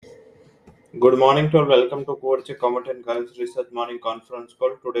Good morning to all. Welcome to Coverage Comment and Currency Research Morning Conference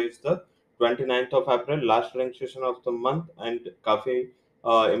Call. Today is the 29th of April, last trading session of the month and काफी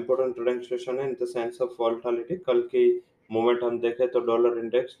important trading session है in the sense of volatility. कल की movement हम देखें तो dollar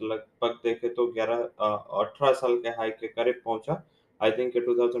index लगभग देखें तो 18 साल के हाई के करीब पहुंचा। आई थिंक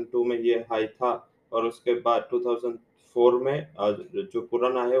 2002 में ये हाई था और उसके बाद 2004 में जो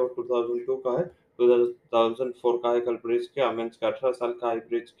पुराना है वो 2002 का है। 2004 का है कल ब्रिज किया, मीन्स का 18 साल का हाई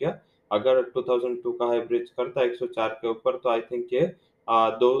ब्रिज किया। अगर 2002 का एवरेज करता है 104 के ऊपर तो आई थिंक ये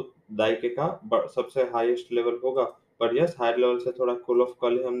दो दायके का सबसे हाईएस्ट लेवल होगा। पर यस, हायर लेवल से थोड़ा कूल ऑफ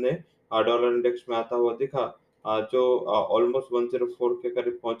कल हमने डॉलर इंडेक्स में आता हुआ दिखा। जो ऑलमोस्ट 104 के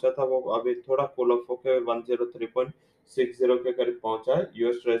करीब पहुंचा था वो अभी थोड़ा कूल ऑफ होकर 103.60 के करीब पहुंचा है।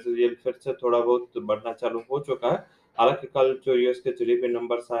 यूएस ट्रेजरी यील्ड फिर से थोड़ा बहुत बढ़ना चालू हो चुका है। हालांकि कल जो यूएस के जीडीपी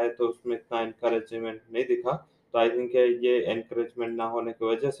नंबर्स आए तो उसमें इतना इंकरेजमेंट नहीं दिखा। तो आई थिंक ये एनकरेजमेंट ना होने की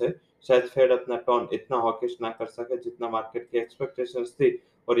वजह से शायद फेड अपना टोन इतना हॉकिश ना कर सके जितना मार्केट की एक्सपेक्टेशंस थी।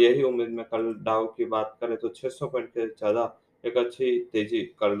 और यही उम्मीद में कल डाउ की बात करें तो 600 पॉइंट के ज्यादा एक अच्छी तेजी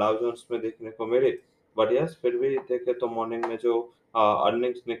कल डाउ जोन्स में देखने को मिली। बट यस, फिर भी देखें तो मॉर्निंग में जो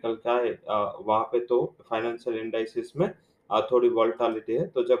अर्निंग्स निकल के आए वहां पे तो फाइनेंशियल इंडाइसिस में थोड़ी वॉल्टालिटी है।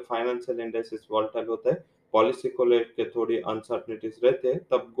 तो जब फाइनेंशियल इंडाइसिस वॉल्टाइल होता है, पॉलिसी को लेकर थोड़ी अनसर्टनिटीज रहते हैं,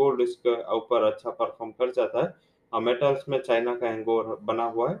 तब गोल्ड इसके ऊपर अच्छा परफॉर्म कर जाता है। मेटल्स में चाइना का हैंगओवर बना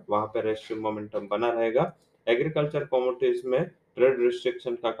हुआ है, वहां पे रेस्टिव मोमेंटम बना रहेगा। एग्रीकल्चर कमोडिटीज में ट्रेड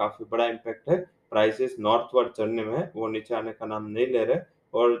रिस्ट्रिक्शन का काफी बड़ा इम्पैक्ट है। प्राइसेस नॉर्थवर्ड चढ़ने में है, वो नीचे आने का नाम नहीं ले रहे।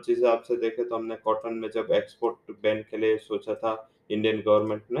 और जिस हिसाब से देखे तो हमने कॉटन में जब एक्सपोर्ट बैन के लिए सोचा था इंडियन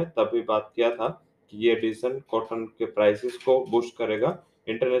गवर्नमेंट ने, तभी बात किया था कि ये डिसीजन कॉटन के प्राइसेस को बूस्ट करेगा।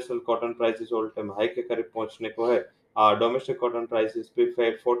 International cotton prices all time high के करीब पहुंचने को है। डोमेस्टिक कॉटन प्राइसेस भी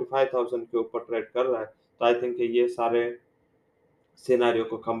 45,000 के ऊपर ट्रेड कर रहा है। तो आई थिंक ये सारे सिनेरियो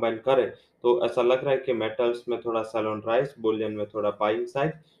को कंबाइन करें तो ऐसा लग रहा है कि मेटल्स में थोड़ा सेल ऑन राइज, बुलियन में थोड़ा बाइंग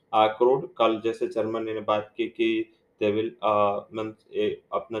साइड। क्रूड कल जैसे जर्मनी ने बात की कि दे विल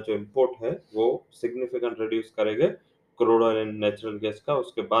अपना जो इंपोर्ट है वो सिग्निफिकेंट रिड्यूस करेंगे crude oil and natural gas का।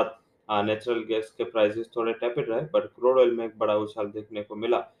 उसके बाद नेचुरल गैस के प्राइसेस थोड़े टेपिड रहे बट क्रूड ऑयल में एक बड़ा उछाल देखने को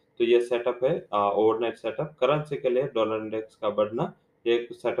मिला। तो ये सेटअप है ओवरनाइट सेटअप करेंसी के लिए डॉलर इंडेक्स का बढ़ना। ये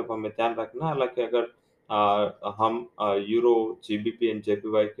सेटअप हमें ध्यान रखना। हालांकि अगर हम यूरो, जीबीपी एंड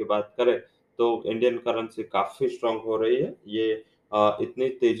जेपीवाई की बात करें तो इंडियन करेंसी काफी स्ट्रांग हो रही है। ये इतनी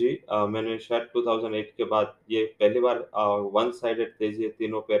तेजी मैंने शायद 2008 के बाद ये पहली बार वन साइडेड तेजी है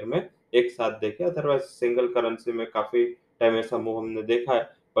तीनों पेयर में एक साथ देखे। अदरवाइज सिंगल करेंसी में काफी टाइम ऐसा मूव हमने देखा है।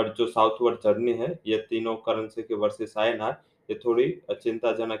 बट जो साउथवर्ड जर्नी है ये तीनों करेंसी के वर्सेस आईएनआर, ये थोड़ी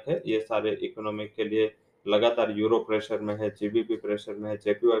चिंताजनक है। ये सारे इकोनॉमी के लिए लगातार यूरो प्रेशर में है, जीबीपी प्रेशर में है,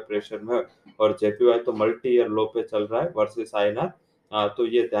 जेपीवाई प्रेशर में है। और जेपीवाई तो मल्टी ईयर लो पे चल रहा है वर्सेस आईएनआर। तो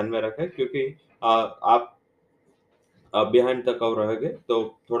ये ध्यान में रखें क्योंकि आप बिहाइंड द कर्व रहेंगे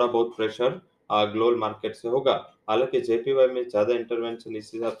तो थोड़ा बहुत प्रेशर ग्लोबल मार्केट से होगा। हालांकि जेपीवाई में ज्यादा इंटरवेंशन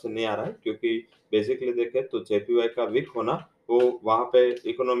इस हिसाब से नहीं आ रहा है क्योंकि बेसिकली देखें तो जेपीवाई का वीक होना वो वहां पे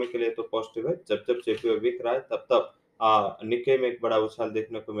इकोनॉमी के लिए तो पॉजिटिव है। जब जब जेपीवाई वीक रहा है तब तब निक्के में एक बड़ा उछाल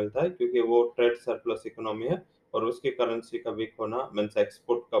देखने को मिलता है क्योंकि वो ट्रेड सरप्लस इकोनॉमी है। और उसकी करेंसी का वीक होना मीन्स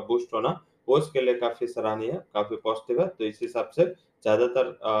एक्सपोर्ट का बूस्ट होना वो उसके लिए काफी सराहनीय है, काफी पॉजिटिव है। तो इस हिसाब से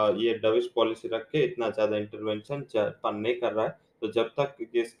ज्यादातर ये डविश पॉलिसी रख के इतना ज्यादा इंटरवेंशन जापान नहीं कर रहा है। तो जब तक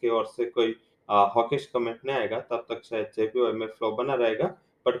इसकी ओर से कोई हॉकिश कमेंट नहीं आएगा तब तक शायद जेपीवाई में फ्लो बना रहेगा।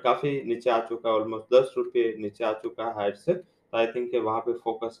 बट काफी नीचे आ चुका है, ऑलमोस्ट 10 रुपये नीचे आ चुका है हाइट से। तो आई थिंक वहां पे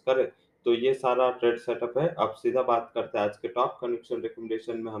फोकस करे। तो ये सारा ट्रेड सेटअप है। अब सीधा बात करते हैं आज के टॉप कनेक्शन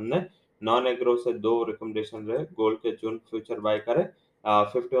रिकमेंडेशन में। हमने नॉन एग्रो से दो रिकमेंडेशन रहे। गोल्ड के जून फ्यूचर बाय करें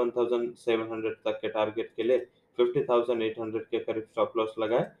 51,700 तक के टारगेट के लिए, 50,800 के करीब स्टॉप लॉस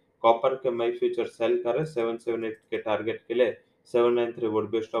लगाए। कॉपर के मई फ्यूचर सेल करें 778 के टारगेट के लिए, 793 would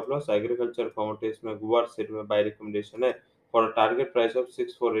be stop loss. Agriculture commodities में गुआर सीड में बाय रिकमेंडेशन है for target price of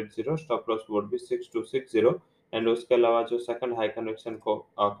 6480, stop loss would B 6260। And उसके अलावा जो सेकंड हाई कनेक्शन को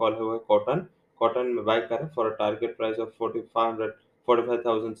कॉल है वो है कॉटन। कॉटन में बाय करें for target price of 4500,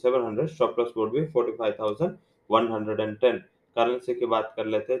 45,700, stop loss would be 45,110। Currency की बात कर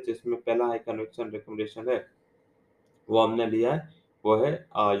लेते हैं जिसमें पहला हाई कन्विक्शन रिकमेंडेशन है वो हमने लिया है। वो है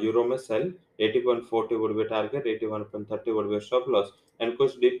यूरो में sell 80.40 would be target, 81.30 would be stop loss. And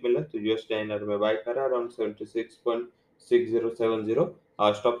कुछ डीप मिले तो यूएस डाइनर में बाय करा अराउंड 76.6070।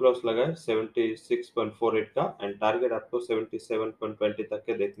 स्टॉप लॉस लगाए 76.48 का एंड टारगेट आपको 77.20 तक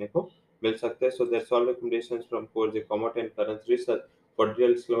के देखने को मिल सकते हैं। So that's all recommendations from core Zee commodity and currency research. For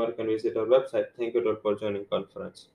details can visit our website. Thank you for joining conference.